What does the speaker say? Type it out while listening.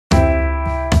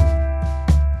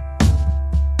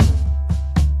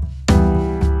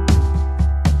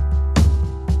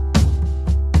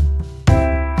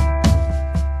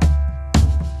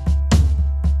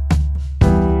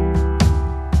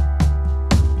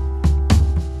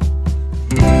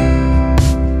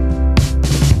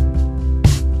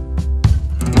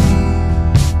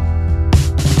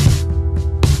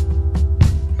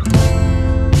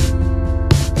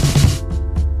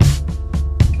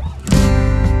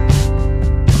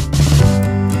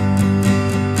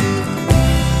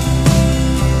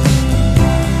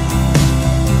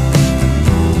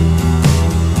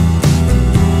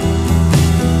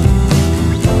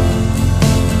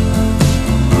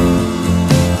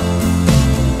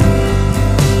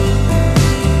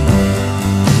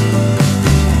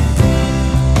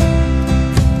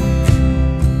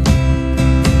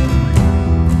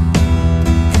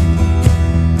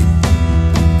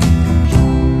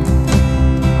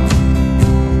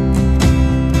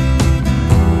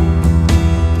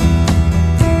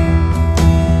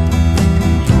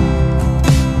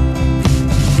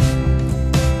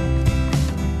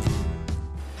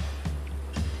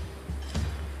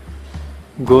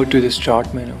Go to the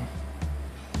Start menu,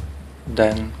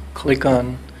 then click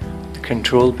on the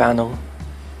Control panel.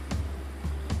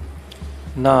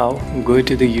 Now go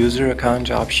to the User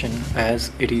Account option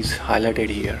as it is highlighted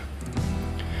here.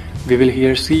 We will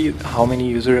here see how many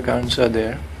user accounts are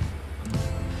there.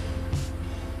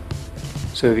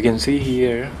 So we can see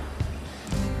here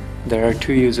there are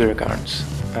 2 user accounts,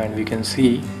 and we can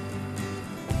see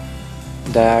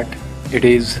that it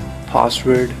is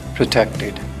password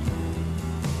protected.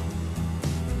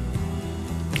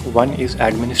 One is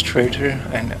administrator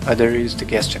and other is the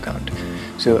guest account.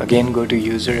 So again, go to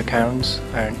user accounts,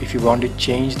 and if you want to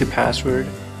change the password,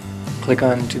 click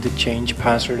on to the change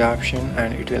password option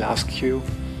and it will ask you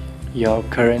your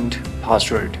current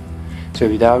password. So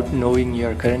without knowing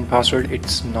your current password,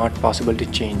 it's not possible to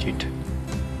change it.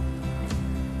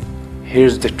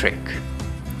 Here's the trick.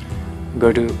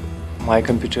 Go to My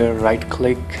Computer, right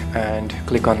click and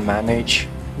click on Manage.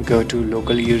 Go to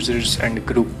Local Users and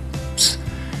Groups.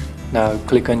 Now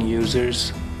click on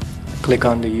Users, click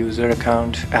on the user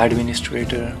account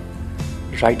administrator,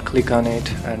 right click on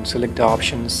it and select the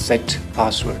option Set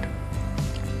Password.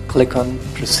 Click on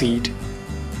Proceed.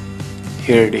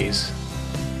 Here it is.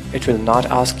 It will not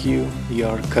ask you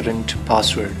your current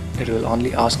password. It will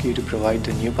only ask you to provide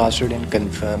the new password and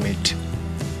confirm it.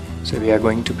 So we are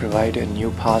going to provide a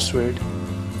new password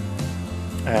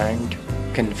and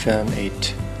confirm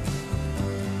it.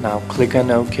 Now click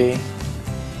on OK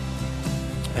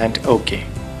and OK.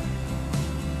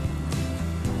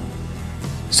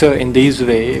 So in this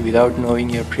way, without knowing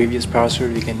your previous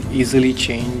password, we can easily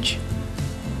change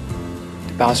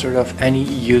the password of any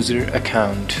user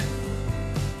account.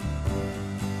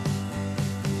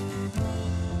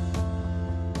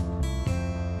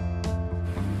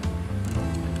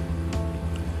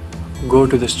 Go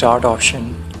to the Start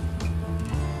option,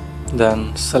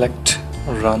 then select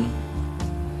Run.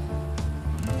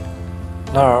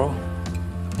 Now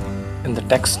in the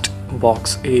text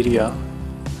box area,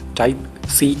 type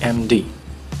CMD.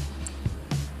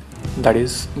 That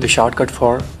is the shortcut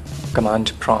for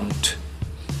command prompt.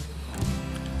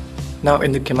 Now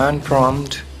in the command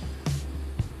prompt,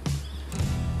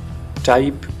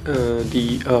 type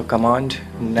the command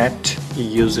net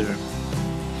user.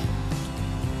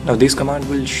 Now this command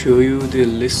will show you the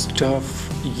list of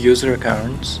user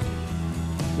accounts.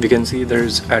 We can see there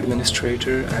is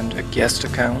administrator and a guest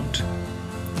account.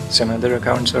 Some other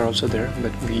accounts are also there,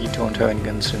 but we don't have any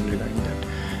concern regarding that.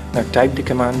 Now type the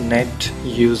command net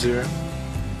user,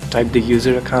 type the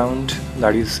user account,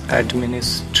 that is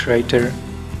administrator,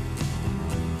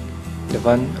 the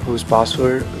one whose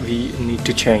password we need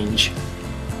to change,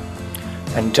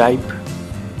 and type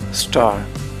star.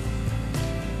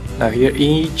 Now here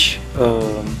each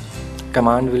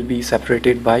command will be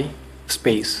separated by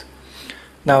space.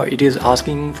 Now it is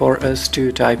asking for us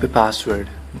to type a password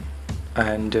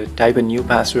and type a new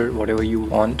password, whatever you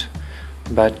want,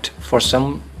 but for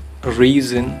some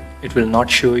reason it will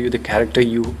not show you the character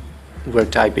you were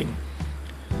typing.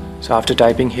 So after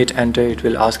typing, hit enter, it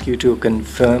will ask you to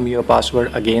confirm your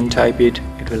password. Again type it.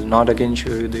 It will not again show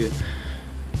you the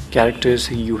characters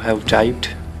you have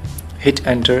typed. Hit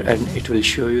enter and it will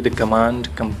show you the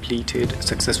command completed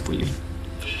successfully.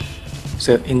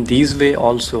 So in this way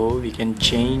also we can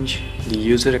change the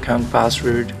user account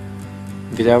password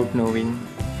without knowing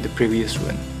the previous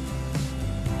one.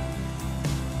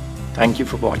 Thank you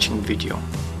for watching the video.